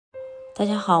大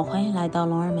家好，欢迎来到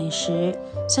龙儿美食。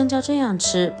香蕉这样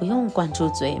吃，不用管住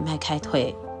嘴迈开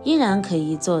腿，依然可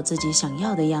以做自己想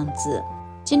要的样子。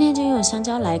今天就用香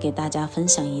蕉来给大家分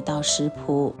享一道食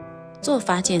谱，做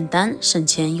法简单，省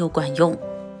钱又管用。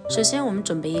首先我们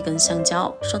准备一根香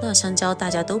蕉，说到香蕉大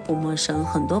家都不陌生，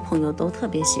很多朋友都特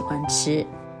别喜欢吃。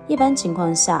一般情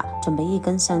况下准备一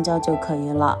根香蕉就可以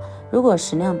了，如果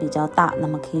食量比较大，那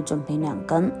么可以准备2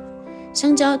根。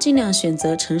香蕉尽量选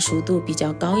择成熟度比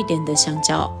较高一点的香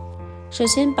蕉。首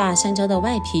先把香蕉的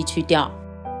外皮去掉，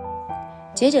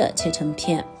接着切成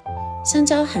片。香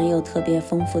蕉含有特别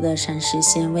丰富的膳食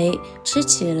纤维，吃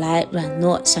起来软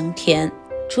糯香甜。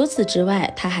除此之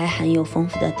外，它还含有丰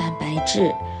富的蛋白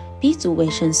质、B 族维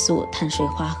生素、碳水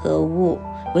化合物、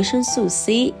维生素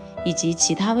C 以及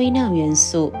其他微量元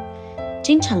素。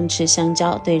经常吃香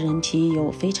蕉对人体有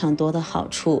非常多的好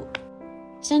处。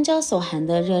香蕉所含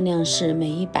的热量是每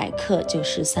100克就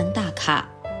是3大卡。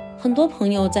很多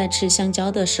朋友在吃香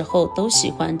蕉的时候都喜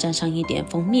欢蘸上一点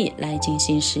蜂蜜来进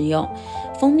行食用，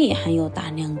蜂蜜含有大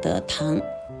量的糖，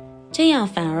这样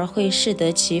反而会适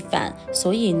得其反，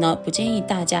所以呢，不建议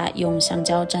大家用香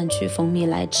蕉蘸取蜂蜜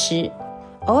来吃，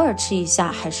偶尔吃一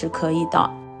下还是可以的。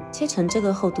切成这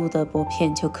个厚度的薄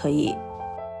片就可以。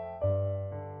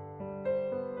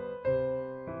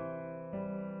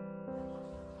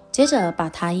接着把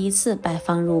它依次摆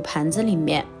放入盘子里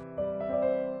面。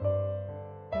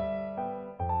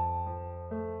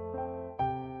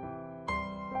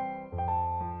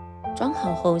装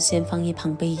好后先放一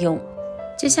旁备用。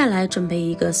接下来准备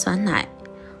一个酸奶。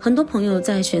很多朋友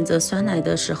在选择酸奶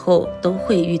的时候都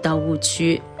会遇到误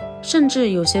区，甚至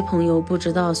有些朋友不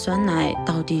知道酸奶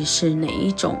到底是哪一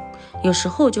种，有时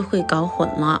候就会搞混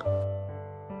了。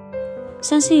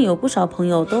相信有不少朋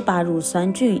友都把乳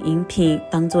酸菌饮品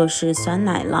当作是酸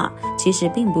奶了，其实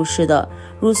并不是的。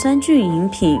乳酸菌饮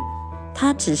品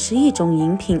它只是一种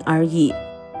饮品而已。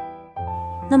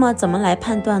那么怎么来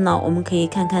判断呢？我们可以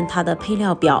看看它的配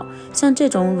料表。像这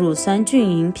种乳酸菌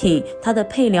饮品，它的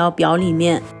配料表里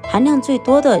面含量最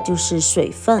多的就是水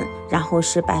分，然后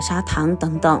是白砂糖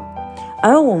等等。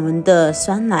而我们的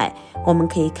酸奶，我们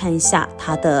可以看一下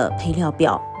它的配料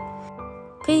表。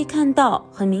可以看到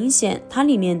很明显，它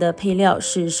里面的配料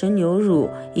是生牛乳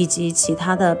以及其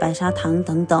他的白砂糖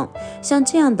等等，像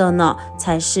这样的呢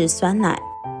才是酸奶。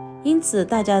因此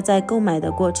大家在购买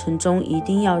的过程中一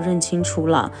定要认清楚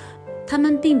了，它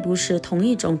们并不是同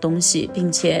一种东西，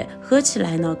并且喝起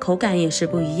来呢口感也是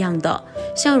不一样的。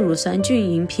像乳酸菌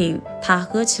饮品，它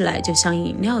喝起来就像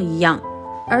饮料一样，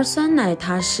而酸奶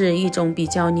它是一种比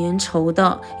较粘稠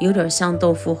的，有点像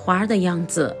豆腐花的样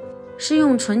子，是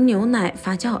用纯牛奶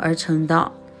发酵而成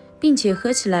的，并且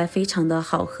喝起来非常的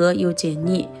好喝又解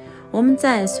腻。我们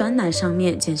在酸奶上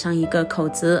面剪上一个口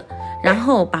子，然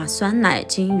后把酸奶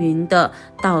均匀的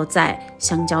倒在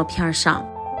香蕉片上，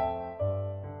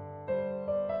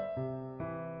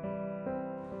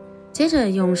接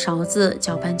着用勺子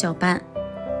搅拌搅拌。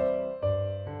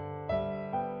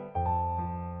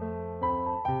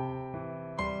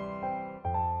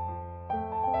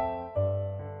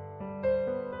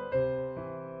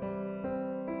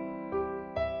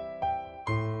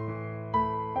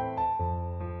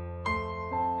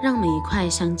让每一块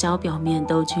香蕉表面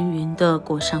都均匀地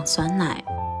裹上酸奶。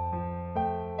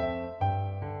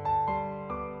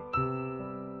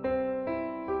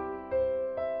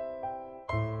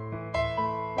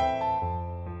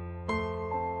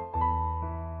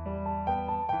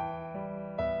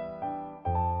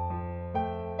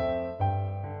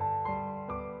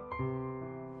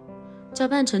搅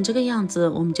拌成这个样子，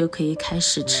我们就可以开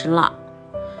始吃了。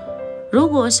如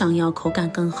果想要口感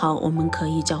更好，我们可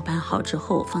以搅拌好之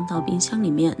后放到冰箱里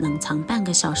面冷藏半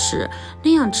个小时，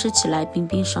那样吃起来冰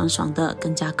冰爽爽的，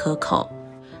更加可口，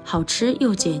好吃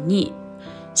又解腻。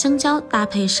香蕉搭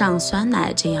配上酸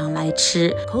奶这样来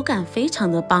吃，口感非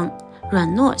常的棒，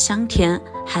软糯香甜，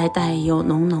还带有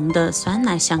浓浓的酸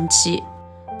奶香气，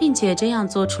并且这样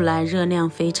做出来热量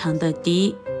非常的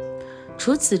低。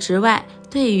除此之外，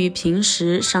对于平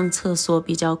时上厕所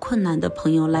比较困难的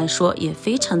朋友来说也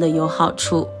非常的有好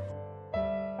处。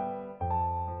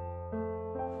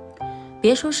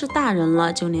别说是大人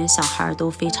了，就连小孩都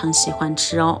非常喜欢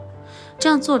吃哦。这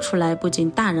样做出来不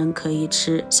仅大人可以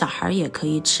吃，小孩也可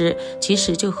以吃，其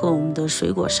实就和我们的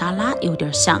水果沙拉有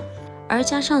点像，而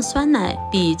加上酸奶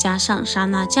比加上沙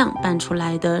拉酱拌出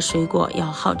来的水果要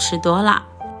好吃多了。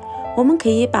我们可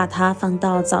以把它放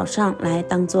到早上来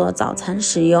当做早餐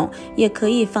食用，也可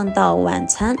以放到晚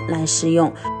餐来食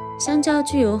用。香蕉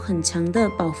具有很强的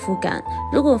饱腹感，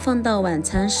如果放到晚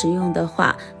餐食用的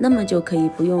话，那么就可以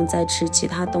不用再吃其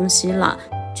他东西了，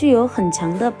具有很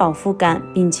强的饱腹感，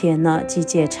并且呢既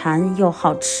解馋又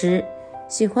好吃。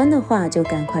喜欢的话就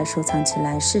赶快收藏起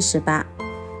来试试吧。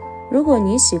如果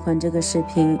你喜欢这个视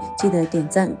频，记得点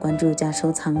赞、关注加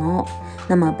收藏哦。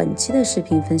那么本期的视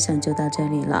频分享就到这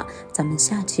里了，咱们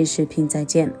下期视频再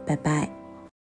见，拜拜。